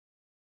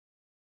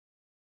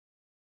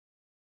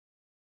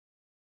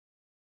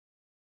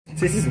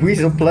This is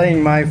Weasel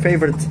playing my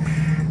favorite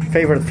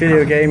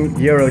video game,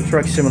 Euro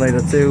Truck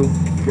Simulator 2.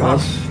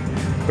 Yes.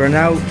 We're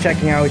now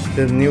checking out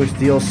the newest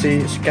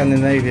DLC,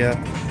 Scandinavia,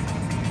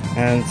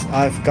 and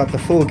I've got the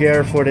full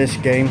gear for this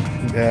game: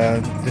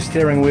 the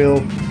steering wheel,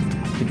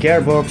 the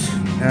gearbox,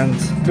 and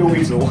the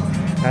Weasel,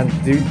 and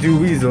the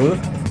Weasel,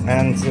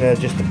 and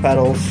just the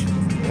pedals,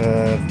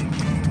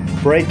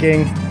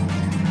 braking,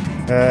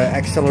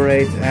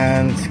 accelerate,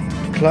 and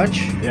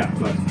clutch. Yeah,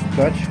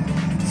 clutch.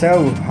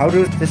 So, how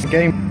does this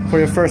game for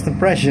your first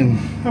impression?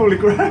 Holy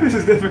crap, this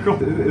is difficult.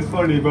 It's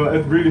funny, but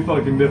it's really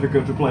fucking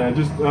difficult to play. I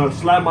just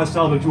slammed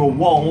myself into a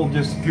wall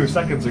just a few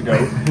seconds ago.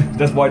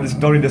 That's why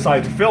Donny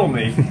decided to film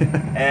me.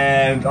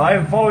 And I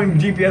am following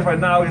the GPS right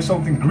now. There's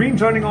something green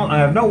turning on. I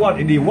have no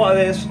idea what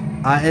it is.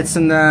 It's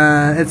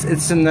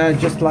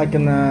just like a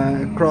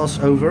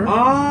crossover.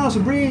 Ah, it's a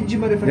bridge,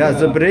 motherfucker. Yeah,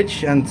 it's a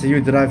bridge, and you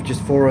drive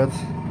just forward.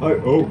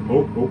 Oh.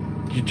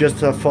 You just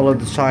follow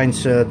the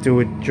signs to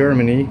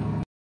Germany.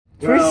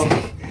 Well,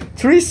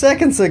 3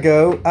 seconds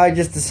ago, I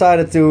just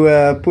decided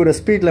to put a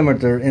speed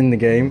limiter in the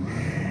game,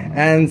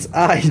 and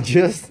I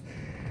just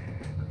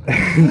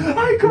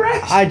I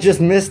crashed. I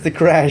just missed the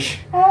crash.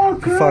 Oh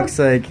crap! For fuck's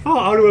sake! Oh,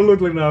 how do I look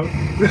like now?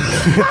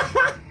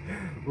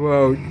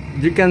 Whoa!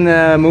 You can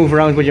move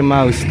around with your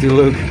mouse to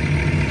look.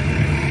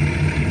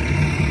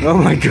 Oh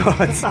my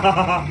god!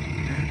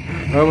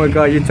 Oh my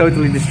god! You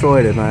totally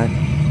destroyed it, man.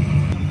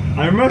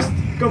 I must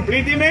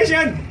complete the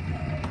mission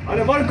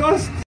at what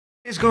cost.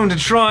 He's going to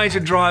try to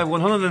drive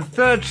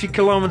 130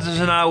 kilometers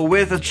an hour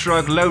with a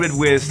truck loaded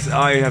with,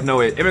 I have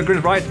no idea,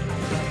 immigrants, right?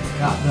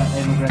 Yeah,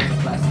 immigrant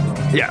with plastic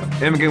rolls.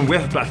 Yeah, immigrant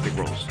with plastic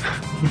rolls.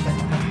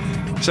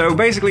 So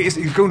basically,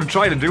 he's going to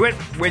try to do it,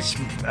 which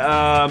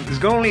is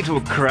going to lead to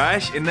a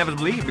crash,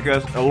 inevitably,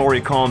 because a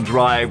lorry can't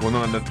drive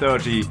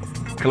 130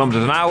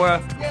 kilometers an hour.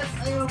 Yes,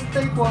 I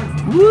overtake one.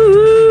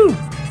 Woo!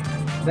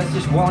 That's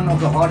just one of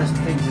the hardest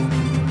things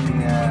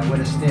with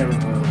a steering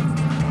wheel.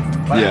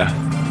 But yeah.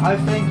 I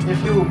think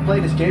if you play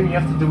this game, you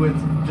have to do it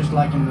just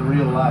like in the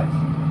real life.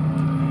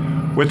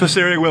 With the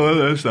steering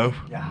wheel and stuff.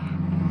 Yeah.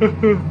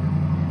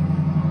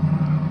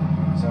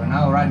 So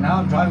right now,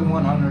 I'm driving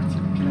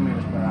 100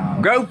 kilometers per hour.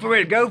 Go for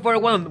it. Go for the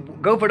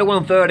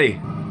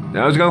 130.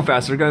 No, it's going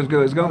faster. It's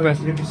going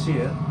faster. You can see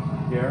it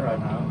here right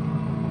now.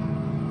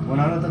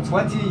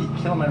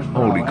 120 kilometers per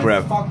hour. Holy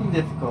crap! It's fucking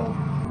difficult.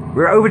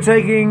 We're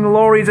overtaking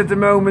lorries at the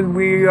moment.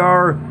 We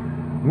are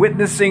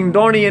witnessing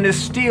Donny and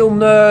his steel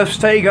nerves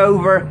take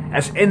over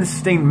as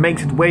instinct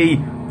makes its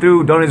way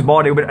through Donny's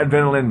body with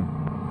adrenaline.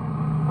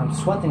 I'm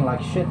sweating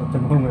like shit at the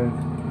moment.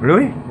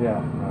 Really?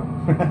 Yeah,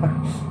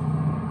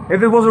 no.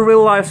 If it was a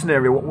real life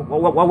scenario,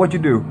 what would you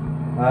do?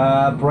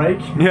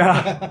 Brake?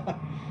 Yeah.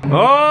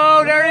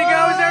 Oh, there he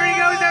goes, there he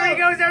goes, there he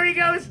goes, there he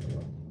goes!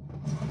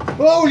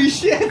 Holy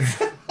shit!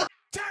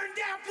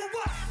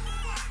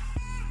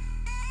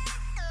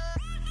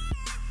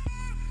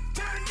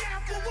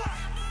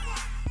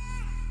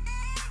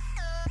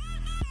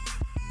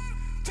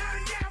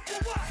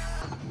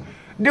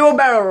 Do a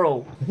barrel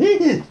roll!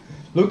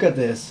 Look at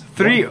this.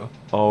 3.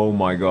 Oh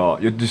my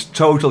god, you just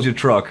totals your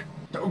truck.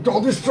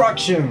 Total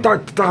destruction!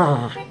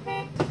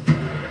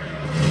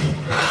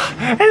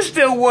 It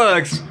still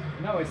works!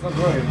 No, it's not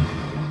right.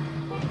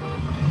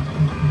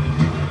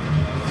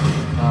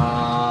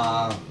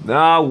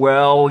 Ah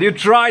well, you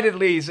tried at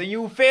least and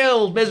you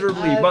failed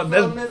miserably.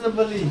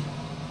 Miserably.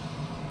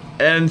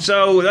 And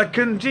so that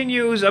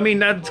continues, I mean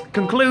that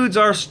concludes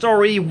our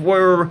story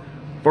for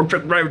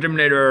Truck Driver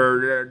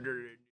Terminator.